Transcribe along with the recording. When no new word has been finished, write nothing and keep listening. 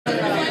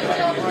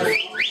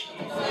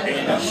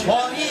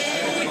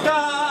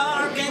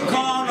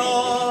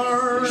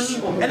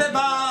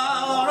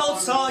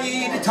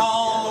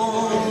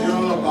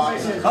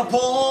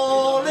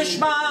Polish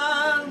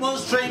man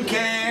was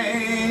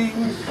drinking,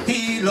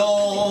 he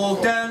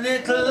looked a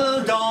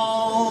little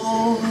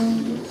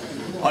down.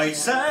 I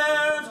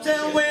served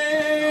him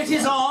with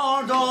his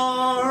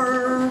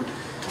order,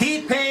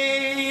 he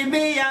paid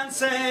me and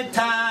said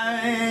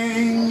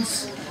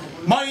thanks.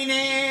 My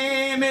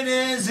name it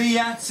is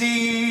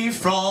Yahtzee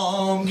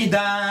from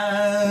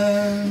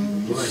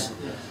Gdansk.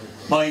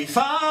 My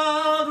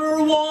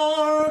father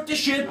worked the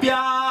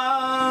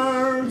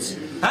shipyards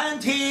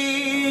and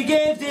he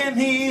gave them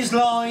his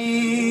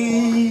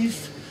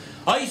life.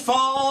 I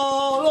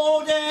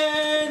followed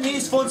in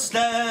his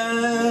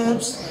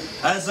footsteps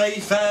as I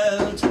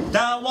felt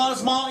that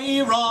was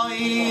my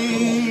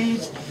right.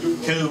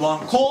 Till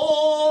one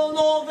cold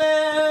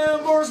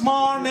November's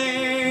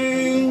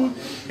morning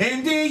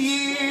in the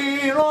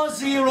year of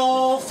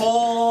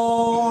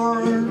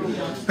 04,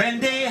 when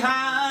they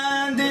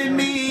handed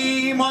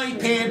me my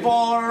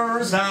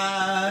papers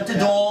at the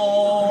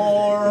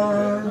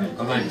door,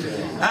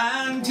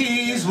 and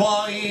his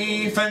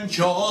wife and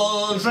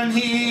children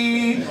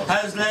he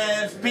has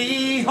left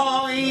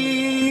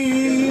behind.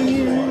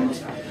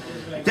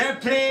 They're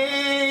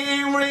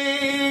playing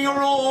Ring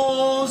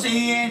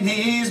Rosie in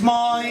his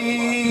mind,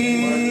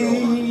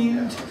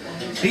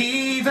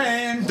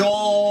 even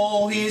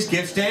though his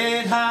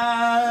gifted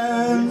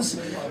hands,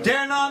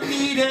 they're not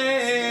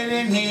needed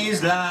in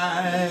his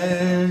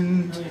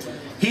land.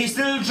 He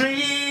still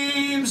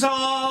dreams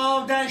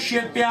of the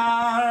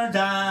shipyard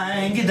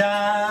and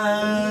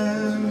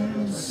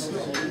Gdansk.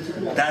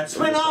 That's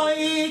when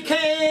I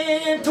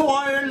came to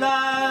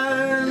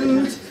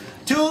Ireland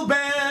to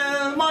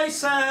build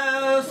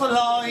myself a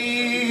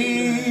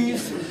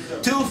life,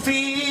 to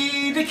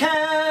feed the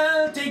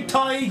Celtic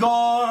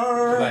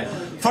tiger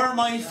for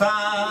my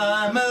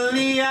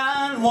family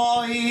and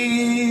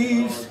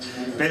wife,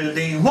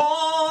 building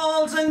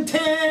walls in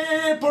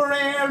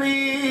Tipperary,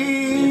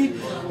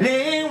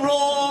 laying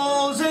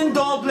roads in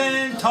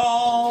Dublin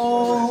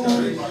town.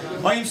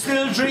 I'm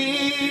still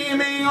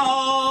dreaming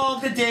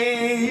of the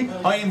day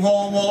I'm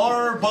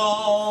homeward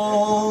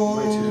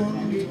bound,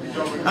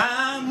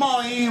 and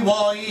my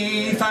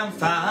wife and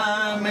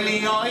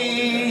family I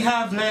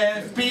have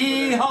left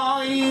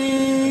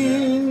behind.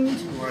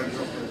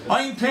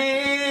 I'm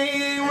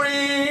playing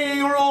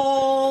Ring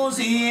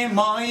Rosie in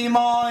my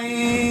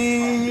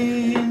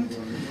mind,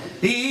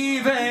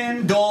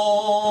 even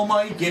though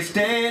my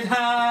gifted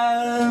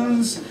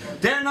hands,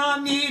 they're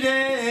not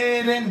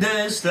needed in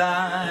this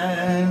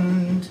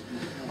land.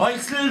 I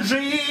still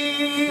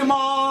dream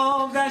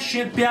of the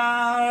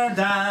shipyard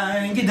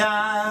and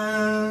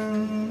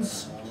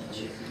Gdansk.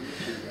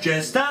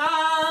 Just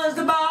as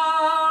the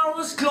bar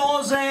was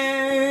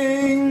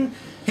closing,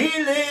 he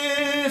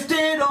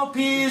lifted up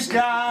his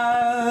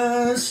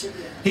glass.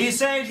 He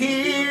said,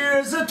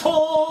 here's a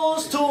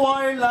toast to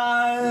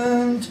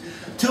Ireland,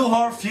 to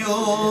her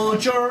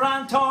future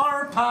and to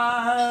her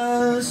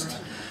past,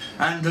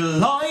 and the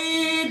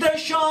light that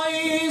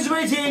shines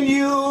within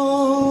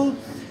you,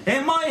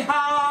 in my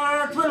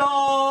heart will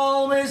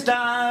always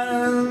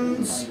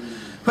dance,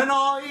 when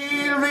I'll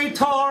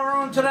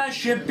return to the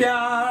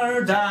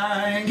shipyard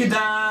and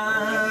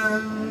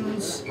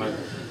Gdansk.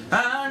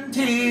 And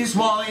his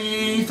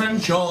wife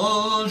and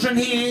children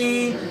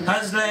he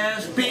has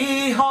left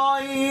behind.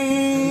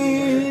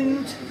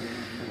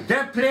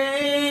 They're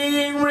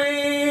playing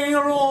Ring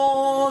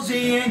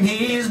Rosie in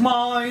his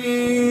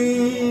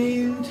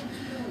mind,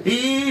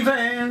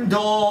 even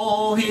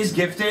though his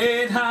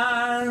gifted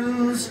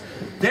hands,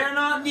 they're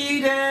not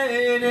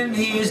needed in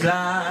his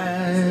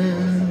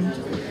land.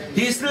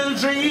 He still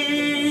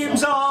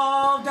dreams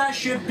of the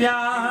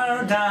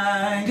shipyard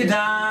and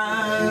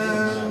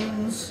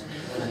Gdansk,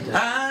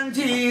 and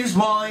his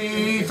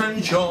wife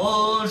and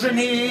children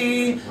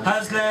he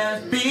has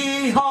left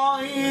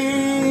behind.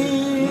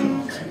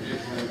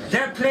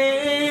 They're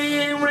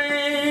playing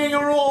Ring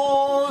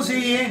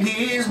Rosie in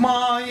his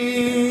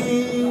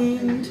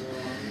mind,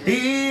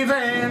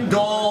 even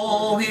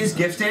though his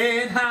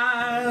gifted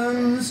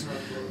hands,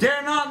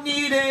 they're not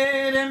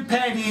needed in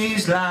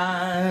Penny's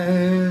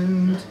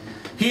land.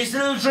 He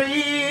still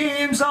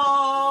dreams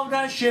of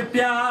the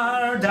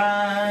shipyard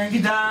and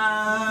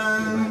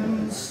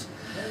Gdansk,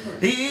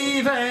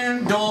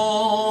 even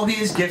though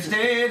his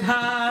gifted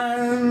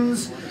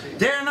hands,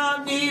 they're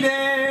not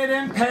needed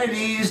in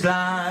Penny's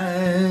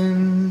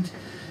land.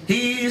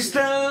 He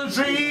still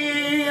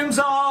dreams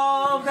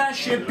of the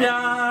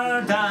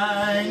shipyard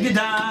and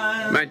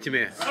Gdansk. Man,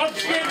 Timmy.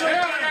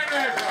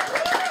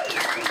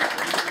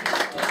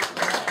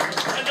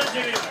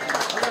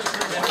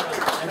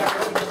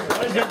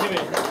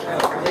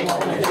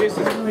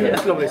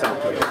 That's lovely sound.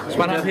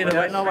 One hand here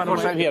right now, one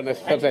hand here.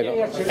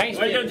 Thanks.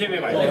 Well done, Timmy,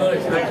 mate.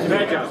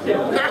 Great job.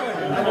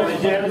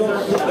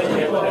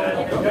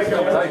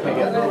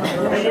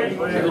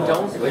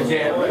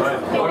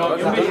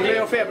 Play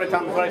your favourite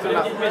time before I turn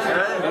up.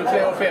 Play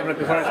your favourite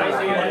before I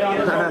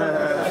turn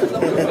up.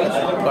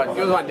 But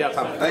use one there,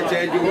 Tom. I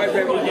tell you, my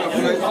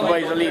favourite.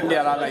 Boys are leading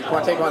there all night. Come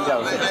on, take one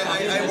down.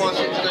 I want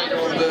to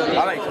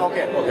All right,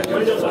 okay.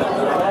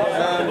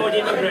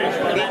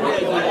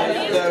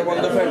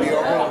 Quando fai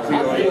io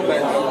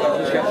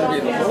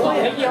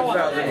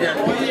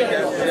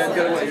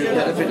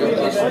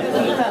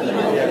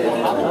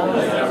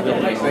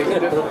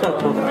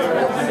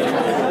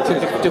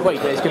To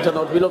white guys can turn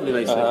out to be lovely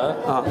nice.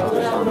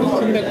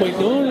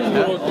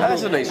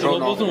 That's a nice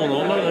one.